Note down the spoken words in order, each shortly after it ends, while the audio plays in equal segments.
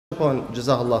microphone.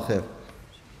 Jazakallah khair.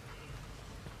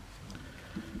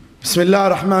 Bismillah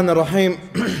ar-Rahman ar-Rahim.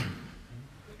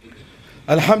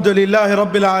 Alhamdulillahi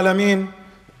Rabbil Alameen.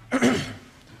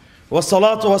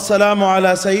 Wassalatu wassalamu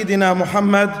ala Sayyidina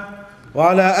Muhammad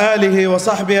wa ala alihi wa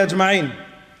sahbihi ajma'in.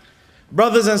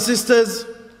 Brothers and sisters,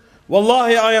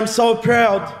 wallahi I am so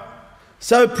proud,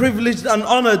 so privileged and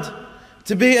honored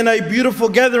to be in a beautiful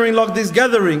gathering like this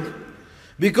gathering,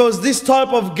 because this type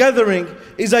of gathering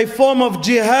is a form of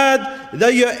jihad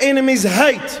that your enemies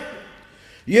hate.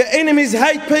 Your enemies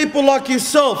hate people like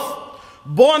yourself,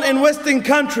 born in Western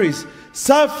countries,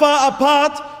 so far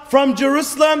apart from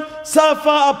Jerusalem, so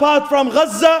far apart from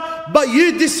Gaza, but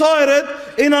you decided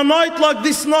in a night like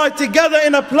this night to gather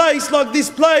in a place like this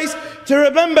place to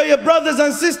remember your brothers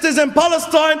and sisters in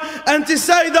Palestine and to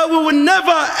say that we will never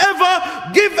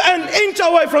ever give an inch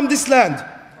away from this land.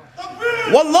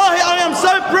 Wallahi, I am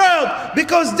so proud,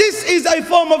 because this is a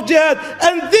form of jihad,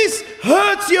 and this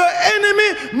hurts your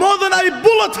enemy more than a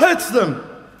bullet hurts them.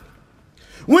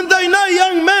 When they know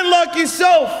young men like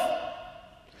yourself,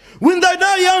 when they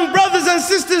know young brothers and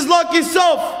sisters like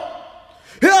yourself,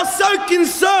 who are so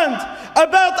concerned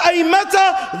about a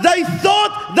matter they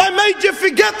thought they made you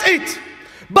forget it,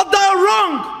 but they are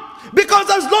wrong, because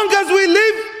as long as we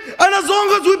live and as long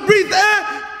as we breathe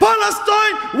air,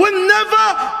 Palestine will never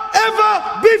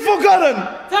ever be forgotten.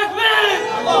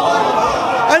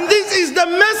 And this is the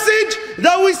message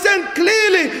that we send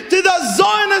clearly to the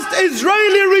Zionist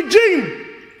Israeli regime.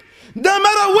 No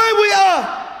matter where we are,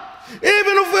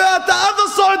 even if we're at the other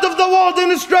side of the world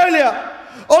in Australia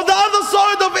or the other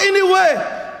side of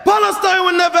anywhere, Palestine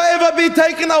will never ever be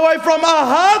taken away from our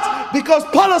hearts, because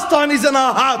Palestine is in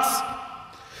our hearts.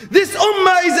 This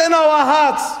ummah is in our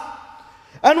hearts.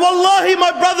 And wallahi, my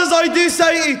brothers, I do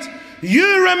say it.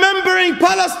 You remembering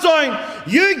Palestine,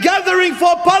 you gathering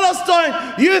for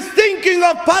Palestine, you thinking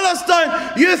of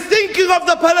Palestine, you thinking of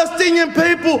the Palestinian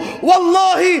people.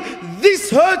 Wallahi, this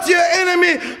hurts your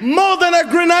enemy more than a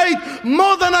grenade,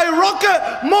 more than a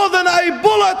rocket, more than a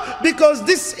bullet, because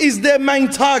this is their main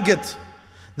target.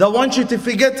 They want you to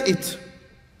forget it.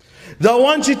 They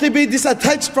want you to be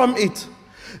disattached from it.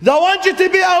 They want you to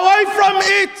be away from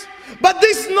it. But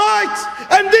this night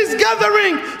and this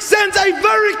gathering sends a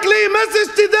very clear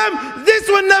message to them. This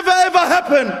will never ever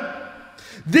happen.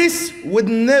 This would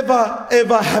never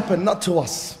ever happen, not to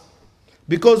us.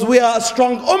 Because we are a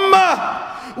strong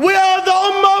ummah. We are the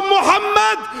ummah of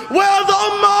Muhammad. We are the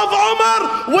ummah of Umar.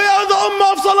 We are the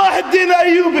ummah of Salah ad-Din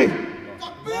Ayyubi.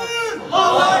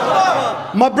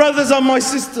 My brothers and my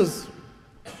sisters,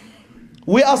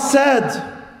 we are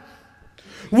sad.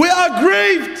 We are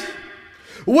grieved.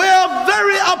 We are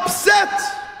very upset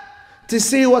to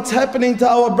see what's happening to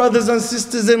our brothers and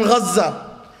sisters in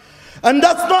Gaza. And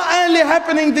that's not only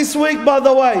happening this week, by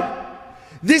the way.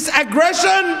 This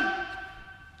aggression,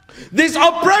 this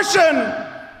oppression,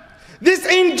 this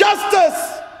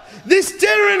injustice, this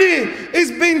tyranny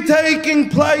has been taking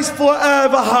place for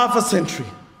over half a century.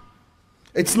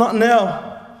 It's not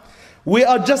now. We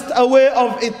are just aware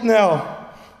of it now.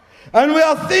 And we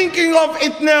are thinking of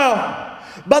it now.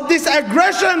 But this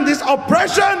aggression, this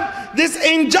oppression, this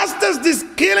injustice, this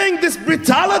killing, this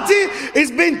brutality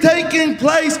has been taking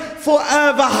place for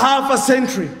over half a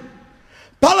century.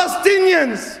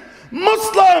 Palestinians,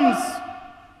 Muslims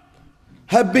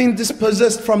have been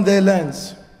dispossessed from their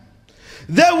lands.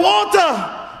 Their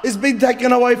water has been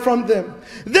taken away from them.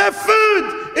 Their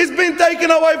food has been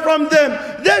taken away from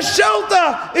them. Their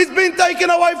shelter has been taken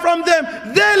away from them.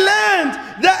 Their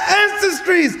land, their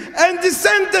ancestries and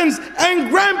descendants and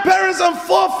grandparents and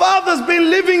forefathers been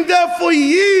living there for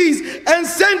years and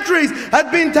centuries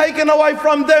had been taken away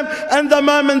from them. And the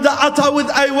moment they utter with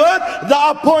a word, they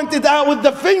are pointed out with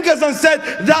the fingers and said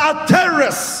they are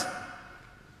terrorists.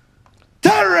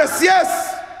 Terrorists,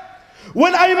 yes.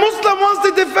 When a Muslim wants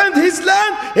to defend his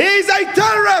land, he is a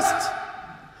terrorist.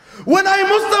 When a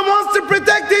Muslim wants to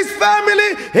protect his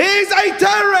family, he is a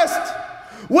terrorist.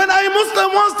 When a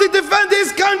Muslim wants to defend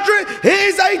his country, he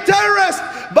is a terrorist.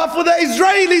 But for the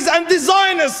Israelis and the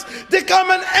Zionists to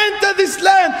come and enter this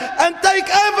land and take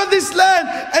over this land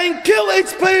and kill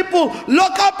its people,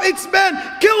 lock up its men,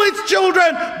 kill its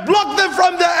children, block them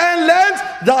from their own lands,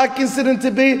 they are considered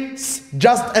to be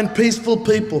just and peaceful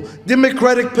people,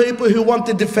 democratic people who want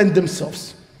to defend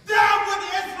themselves. Down with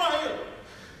Israel!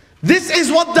 This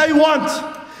is what they want.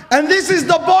 And this is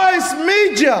the biased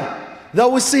media that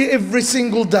we see every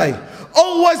single day,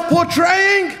 always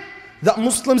portraying that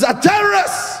Muslims are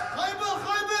terrorists.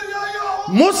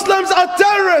 Muslims are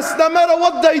terrorists no matter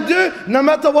what they do, no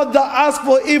matter what they ask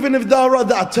for, even if they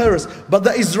are terrorists. But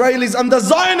the Israelis and the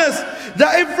Zionists,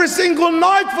 that every single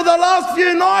night for the last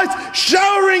few nights,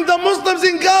 showering the Muslims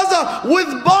in Gaza with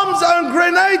bombs and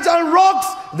grenades and rocks,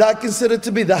 they are considered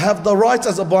to be, they have the rights,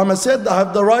 as Obama said, they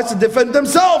have the rights to defend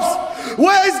themselves.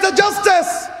 Where is the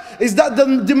justice? Is that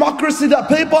the democracy that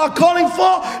people are calling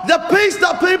for? The peace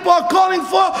that people are calling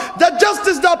for? The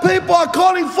justice that people are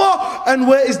calling for? And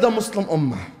where is the Muslim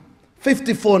Ummah?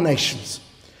 54 nations.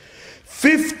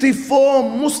 54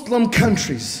 Muslim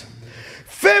countries.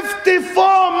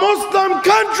 54 Muslim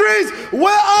countries.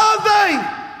 Where are they?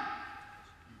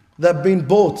 They've been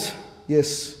bought.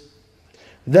 Yes.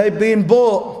 They've been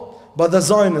bought by the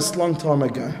Zionists long time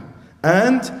ago.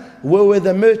 And where were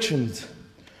the merchants?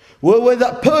 Where were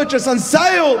that purchase and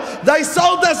sale? They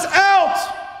sold us out.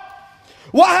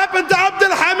 What happened to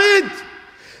Abdul Hamid?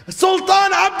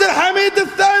 Sultan Abdul Hamid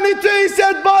al-Thani too, he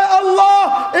said, by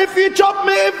Allah, if you chop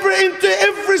me into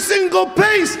every single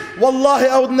piece, wallahi,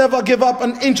 I would never give up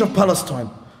an inch of Palestine.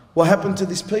 What happened to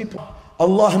these people?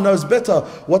 Allah knows better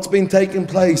what's been taking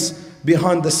place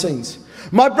behind the scenes.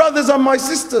 My brothers and my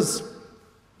sisters,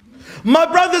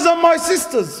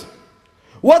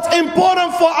 what's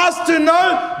important for us to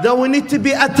know, that we need to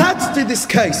be attached to this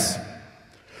case.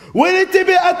 We need to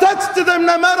be attached to them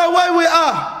no matter where we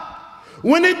are.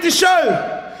 We need to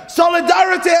show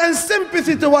solidarity and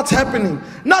sympathy to what's happening.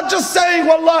 Not just saying,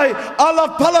 wallahi, I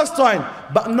love Palestine.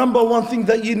 But number one thing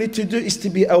that you need to do is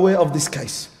to be aware of this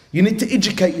case. You need to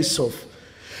educate yourself.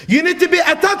 You need to be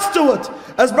attached to it.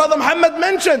 As Brother Muhammad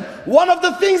mentioned, one of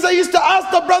the things I used to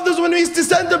ask the brothers when we used to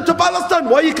send them to Palestine,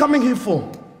 what are you coming here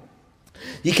for?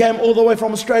 You came all the way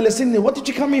from Australia, Sydney. What did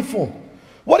you come here for?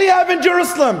 What do you have in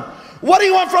Jerusalem? What do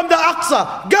you want from the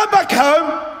Aqsa? Go back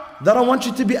home. That I want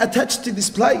you to be attached to this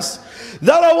place.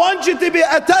 That I want you to be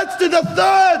attached to the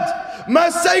third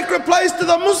most sacred place to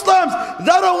the Muslims.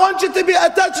 That I want you to be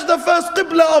attached to the first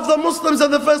Qibla of the Muslims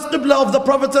and the first Qibla of the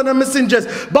Prophets and the Messengers.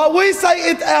 But we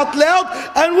say it out loud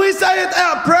and we say it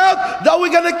out proud that we're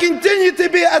going to continue to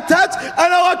be attached,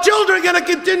 and our children are going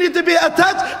to continue to be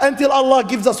attached until Allah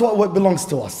gives us what belongs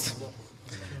to us.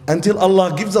 Until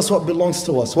Allah gives us what belongs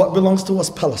to us. What belongs to us?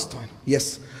 Palestine.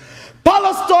 Yes.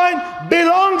 Palestine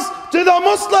belongs to the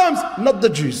Muslims, not the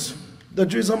Jews. The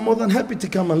Jews are more than happy to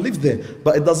come and live there,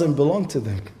 but it doesn't belong to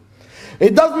them.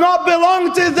 It does not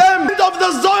belong to them. Of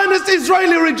the Zionist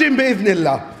Israeli regime,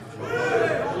 bi'idhnillah.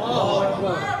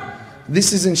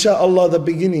 This is inshallah the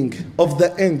beginning of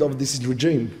the end of this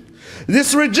regime.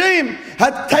 This regime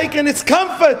had taken its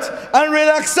comfort and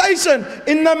relaxation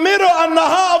in the middle and the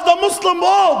heart of the Muslim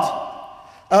world,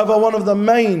 over one of the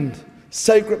main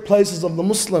sacred places of the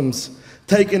Muslims,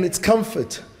 taking its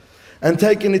comfort and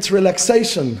taking its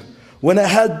relaxation when it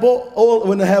had brought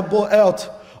out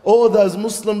all those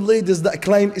Muslim leaders that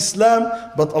claim Islam,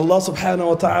 but Allah subhanahu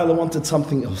wa ta'ala wanted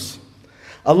something else.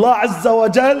 Allah Azza wa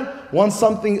Jal wants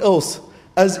something else,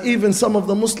 as even some of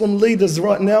the Muslim leaders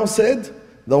right now said,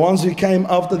 the ones who came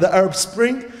after the Arab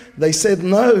Spring, they said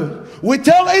no. We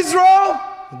tell Israel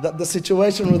that the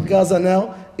situation with Gaza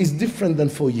now is different than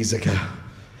 4 years ago.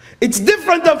 It's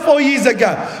different than 4 years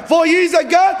ago. 4 years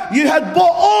ago, you had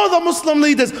bought all the Muslim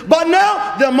leaders. But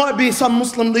now, there might be some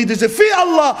Muslim leaders who fear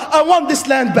Allah, I want this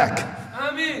land back.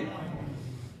 Ameen.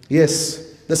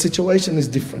 Yes, the situation is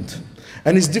different.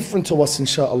 And it's different to us,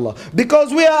 inshallah.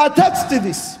 Because we are attached to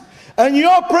this. And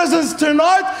your presence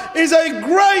tonight is a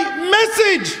great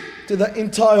message to the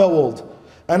entire world.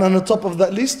 And on the top of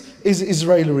that list is the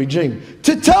Israeli regime.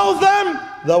 To tell them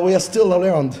that we are still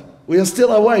around. We are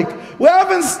still awake. We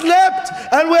haven't slept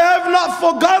and we have not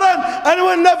forgotten and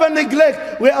we never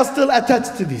neglect. We are still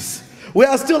attached to this. We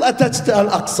are still attached to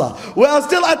Al-Aqsa. We are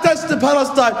still attached to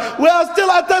Palestine. We are still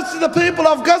attached to the people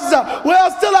of Gaza. We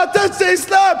are still attached to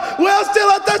Islam. We are still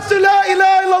attached to La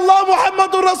ilaha illallah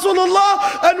Muhammadur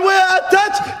Rasulullah. And we are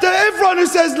attached to everyone who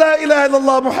says La ilaha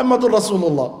illallah Muhammadur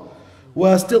Rasulullah. We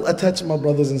are still attached, my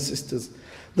brothers and sisters.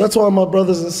 That's why, my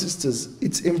brothers and sisters,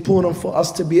 it's important for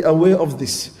us to be aware of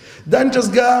this. Don't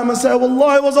just go home and say,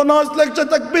 Wallah, it was a nice lecture,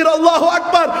 takbir, Allahu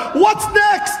Akbar. What's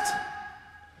next?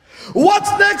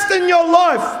 What's next in your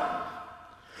life?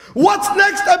 What's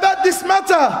next about this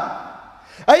matter?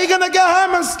 Are you going to go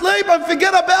home and sleep and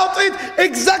forget about it,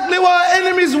 exactly what our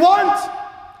enemies want?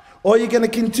 Or are you going to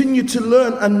continue to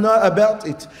learn and know about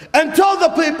it and tell the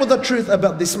people the truth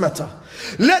about this matter?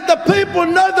 Let the people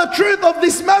know the truth of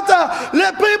this matter.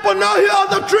 Let people know who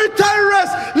are the true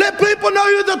terrorists. Let people know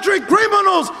who are the true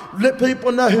criminals. Let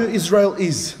people know who Israel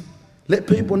is. Let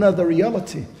people know the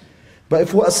reality. But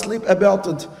if we're asleep about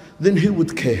it, then who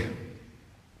would care?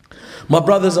 My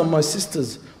brothers and my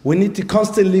sisters, we need to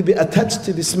constantly be attached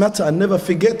to this matter and never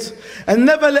forget and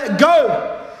never let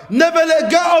go. Never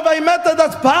let go of a matter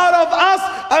that's part of us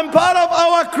and part of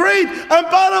our creed and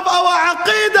part of our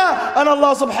aqidah. And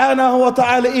Allah subhanahu wa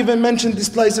ta'ala even mentioned this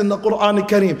place in the Quran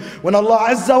al-Kareem. When Allah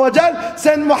Azza wa Jal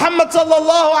sent Muhammad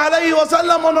sallallahu alayhi wa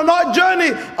sallam on a night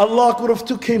journey, Allah could have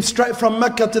took him straight from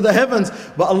Mecca to the heavens.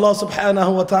 But Allah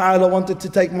subhanahu wa ta'ala wanted to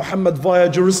take Muhammad via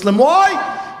Jerusalem.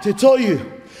 Why? To tell you,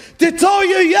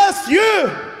 yes,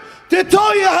 you, to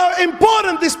tell you how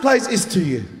important this place is to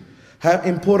you. How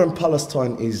important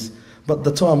Palestine is. But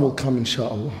the time will come,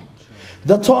 inshallah.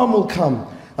 The time will come.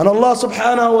 And Allah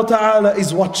subhanahu wa ta'ala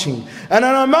is watching. And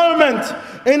in a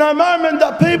moment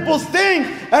that people think,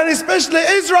 and especially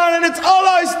Israel and its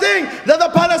allies think, that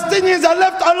the Palestinians are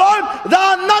left alone, they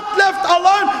are not left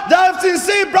alone. They have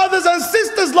sincere brothers and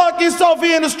sisters like yourself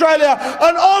here in Australia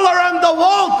and all around the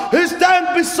world who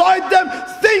stand beside them,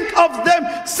 think of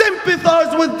them,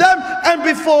 sympathize with them, and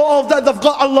before all that they've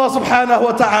got Allah subhanahu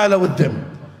wa ta'ala with them.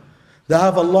 They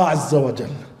have Allah Azza wa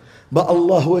Jal. But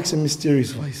Allah works in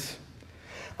mysterious ways.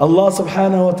 Allah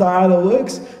subhanahu wa ta'ala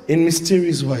works in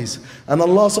mysterious ways. And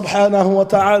Allah subhanahu wa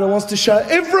ta'ala wants to show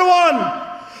everyone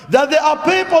that there are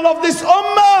people of this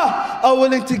ummah are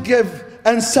willing to give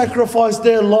and sacrifice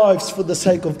their lives for the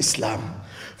sake of Islam,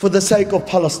 for the sake of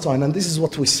Palestine. And this is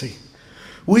what we see.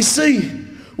 We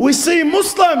see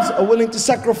Muslims are willing to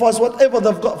sacrifice whatever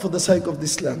they've got for the sake of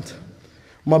this land.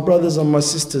 My brothers and my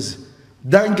sisters,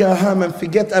 don't go home and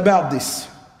forget about this.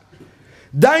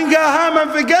 Don't go home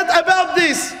and forget about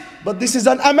this. But this is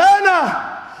an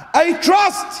amana, a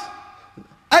trust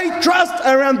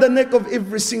around the neck of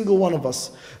every single one of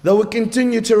us. That we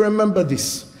continue to remember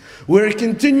this. We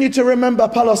continue to remember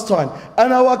Palestine,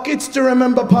 and our kids to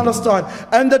remember Palestine,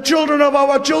 and the children of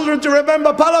our children to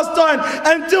remember Palestine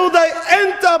until they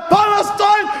enter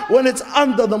Palestine when it's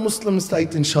under the Muslim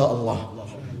state, inshallah.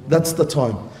 That's the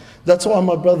time. That's why,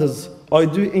 my brothers, I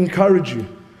do encourage you.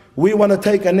 We want to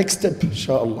take a next step,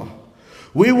 inshallah.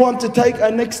 We want to take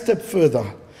a next step further.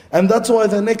 And that's why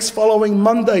the next following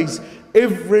Mondays,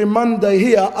 every Monday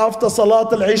here after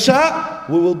Salat al-Isha,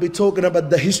 we will be talking about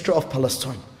the history of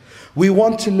Palestine. We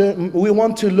want to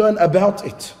learn about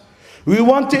it. We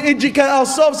want to educate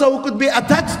ourselves so we could be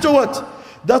attached to it.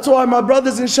 That's why, my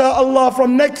brothers, inshallah,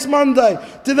 from next Monday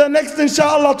to the next,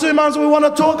 inshallah, 2 months, we want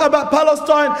to talk about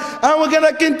Palestine, and we're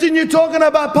going to continue talking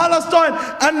about Palestine,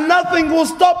 and nothing will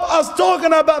stop us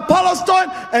talking about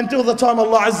Palestine until the time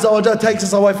Allah Azza wa Jalla takes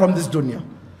us away from this dunya.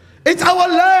 It's our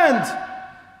land.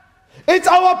 It's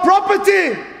our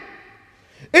property.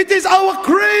 It is our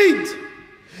creed.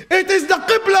 It is the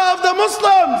Qibla of the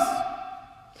Muslims.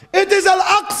 It is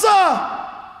Al-Aqsa.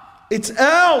 It's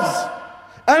ours.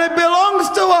 And it belongs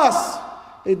to us.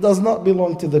 It does not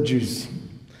belong to the Jews.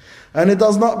 And it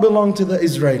does not belong to the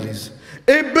Israelis.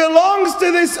 It belongs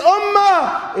to this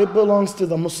ummah. It belongs to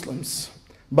the Muslims.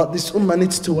 But this ummah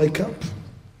needs to wake up.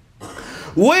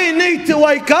 We need to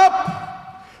wake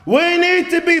up. We need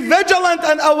to be vigilant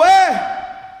and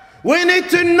aware. We need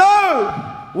to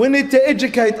know. We need to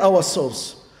educate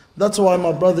ourselves. That's why,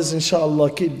 my brothers,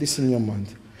 inshallah, keep this in your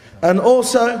mind. And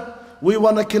also, we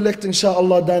want to collect,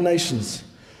 inshallah, donations.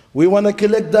 We want to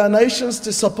collect donations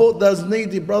to support those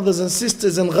needy brothers and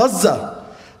sisters in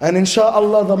Gaza. And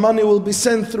inshallah, the money will be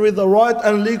sent through the right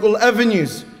and legal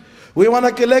avenues. We want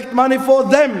to collect money for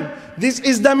them. This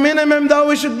is the minimum that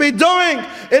we should be doing.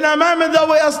 In a moment that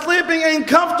we are sleeping in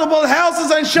comfortable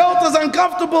houses and shelters and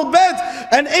comfortable beds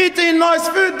and eating nice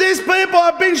food, these people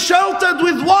have been sheltered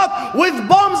with what? With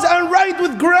bombs and raided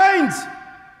with grains.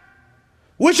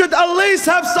 We should at least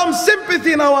have some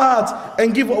sympathy in our hearts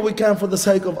and give what we can for the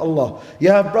sake of Allah. You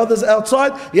have brothers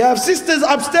outside, you have sisters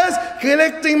upstairs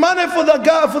collecting money for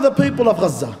the people of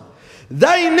Gaza.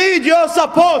 They need your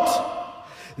support.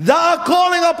 They are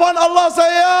calling upon Allah,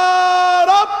 say, Ya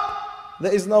Rab.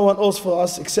 There is no one else for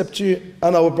us except you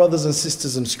and our brothers and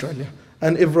sisters in Australia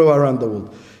and everywhere around the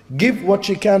world. Give what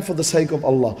you can for the sake of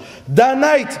Allah.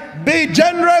 Donate, be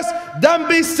generous, don't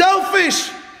be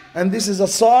selfish. And this is a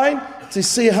sign to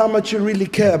see how much you really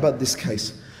care about this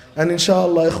case. And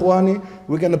inshallah, ikhwani,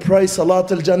 we're going to pray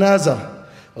Salat al-Janaza,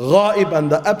 Ghaiban,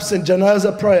 the absent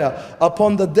Janaza prayer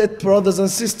upon the dead brothers and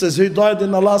sisters who died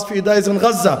in the last few days in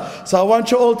Gaza. So I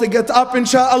want you all to get up,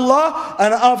 inshallah,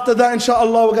 and after that,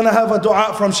 inshallah, we're going to have a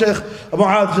dua from Sheikh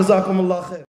Mu'adh. Jazakumullah khair.